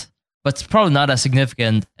brand, but it's probably not as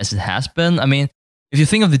significant as it has been. I mean, if you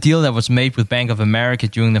think of the deal that was made with Bank of America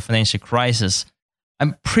during the financial crisis,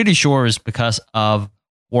 I'm pretty sure it's because of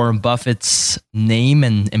Warren Buffett's name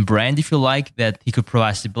and brand, if you like, that he could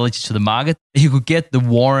provide stability to the market. He could get the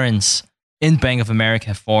warrants in Bank of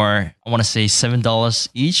America for, I want to say, $7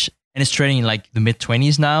 each, and it's trading in like the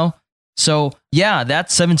mid-20s now. So yeah,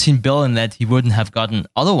 that's $17 billion that he wouldn't have gotten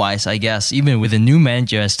otherwise, I guess, even with a new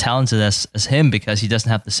manager as talented as him, because he doesn't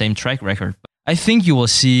have the same track record. I think you will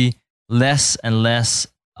see less and less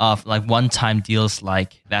of like one-time deals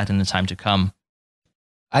like that in the time to come.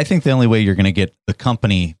 I think the only way you're going to get the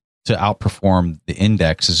company to outperform the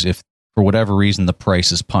index is if, for whatever reason, the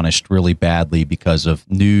price is punished really badly because of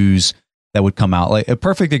news that would come out. Like a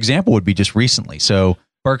perfect example would be just recently. So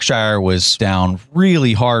Berkshire was down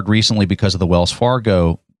really hard recently because of the Wells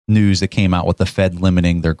Fargo news that came out with the Fed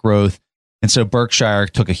limiting their growth. And so Berkshire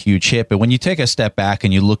took a huge hit. But when you take a step back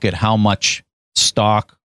and you look at how much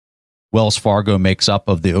stock Wells Fargo makes up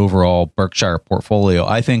of the overall Berkshire portfolio,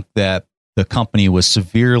 I think that the company was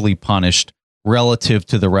severely punished relative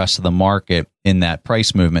to the rest of the market in that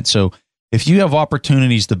price movement. So if you have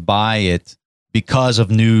opportunities to buy it because of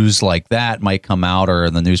news like that might come out, or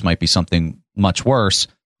the news might be something much worse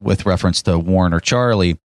with reference to Warren or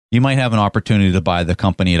Charlie, you might have an opportunity to buy the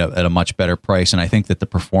company at a much better price. And I think that the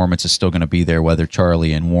performance is still going to be there whether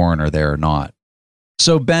Charlie and Warren are there or not.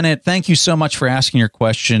 So Bennett, thank you so much for asking your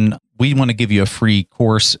question. We want to give you a free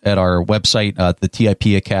course at our website, the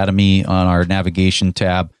TIP Academy, on our navigation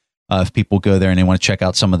tab. If people go there and they want to check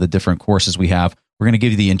out some of the different courses we have, we're going to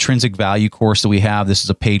give you the intrinsic value course that we have. This is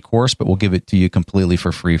a paid course, but we'll give it to you completely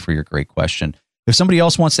for free for your great question. If somebody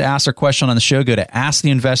else wants to ask their question on the show, go to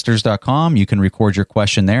asktheinvestors.com. You can record your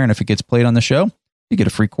question there. And if it gets played on the show, you get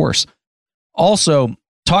a free course. Also,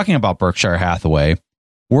 talking about Berkshire Hathaway,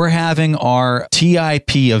 we're having our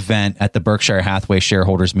TIP event at the Berkshire Hathaway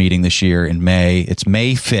shareholders meeting this year in May. It's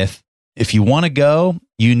May 5th. If you want to go,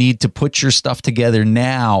 you need to put your stuff together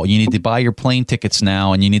now. You need to buy your plane tickets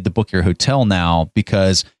now, and you need to book your hotel now,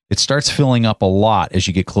 because it starts filling up a lot as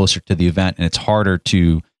you get closer to the event, and it's harder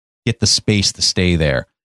to get the space to stay there.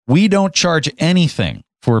 We don't charge anything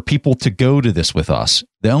for people to go to this with us.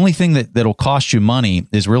 The only thing that'll cost you money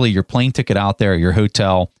is really your plane ticket out there, your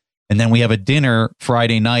hotel. And then we have a dinner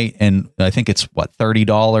Friday night. And I think it's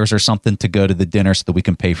 $30 or something to go to the dinner so that we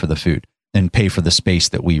can pay for the food and pay for the space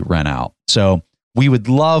that we rent out. So we would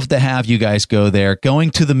love to have you guys go there.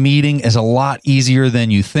 Going to the meeting is a lot easier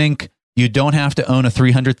than you think. You don't have to own a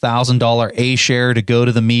 $300,000 A share to go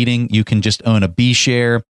to the meeting. You can just own a B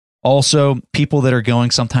share. Also, people that are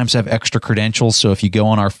going sometimes have extra credentials. So if you go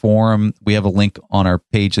on our forum, we have a link on our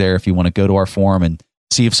page there if you want to go to our forum and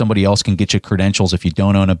see if somebody else can get you credentials if you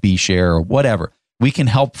don't own a B share or whatever. We can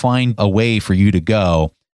help find a way for you to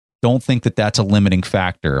go. Don't think that that's a limiting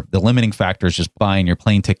factor. The limiting factor is just buying your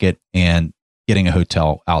plane ticket and getting a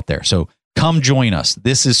hotel out there. So come join us.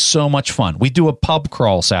 This is so much fun. We do a pub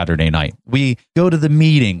crawl Saturday night. We go to the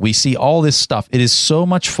meeting. We see all this stuff. It is so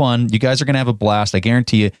much fun. You guys are going to have a blast. I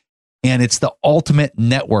guarantee you. And it's the ultimate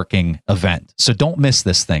networking event. So don't miss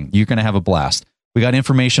this thing. You're going to have a blast. We got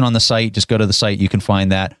information on the site. Just go to the site. You can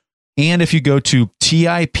find that. And if you go to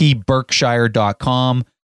tipberkshire.com,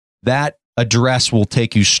 that address will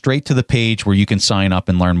take you straight to the page where you can sign up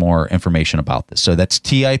and learn more information about this. So that's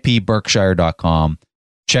tipberkshire.com.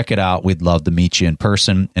 Check it out. We'd love to meet you in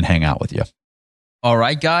person and hang out with you. All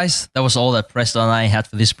right, guys. That was all that Preston and I had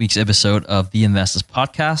for this week's episode of The Investors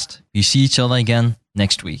Podcast. We see each other again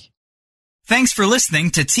next week. Thanks for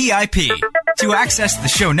listening to TIP. To access the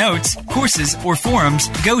show notes, courses, or forums,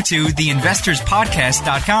 go to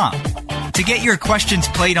theinvestorspodcast.com. To get your questions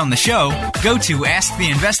played on the show, go to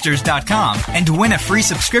asktheinvestors.com and win a free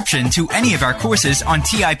subscription to any of our courses on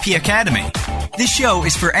TIP Academy. This show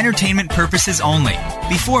is for entertainment purposes only.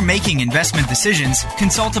 Before making investment decisions,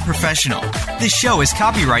 consult a professional. This show is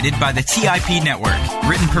copyrighted by the TIP Network.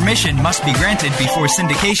 Written permission must be granted before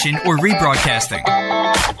syndication or rebroadcasting.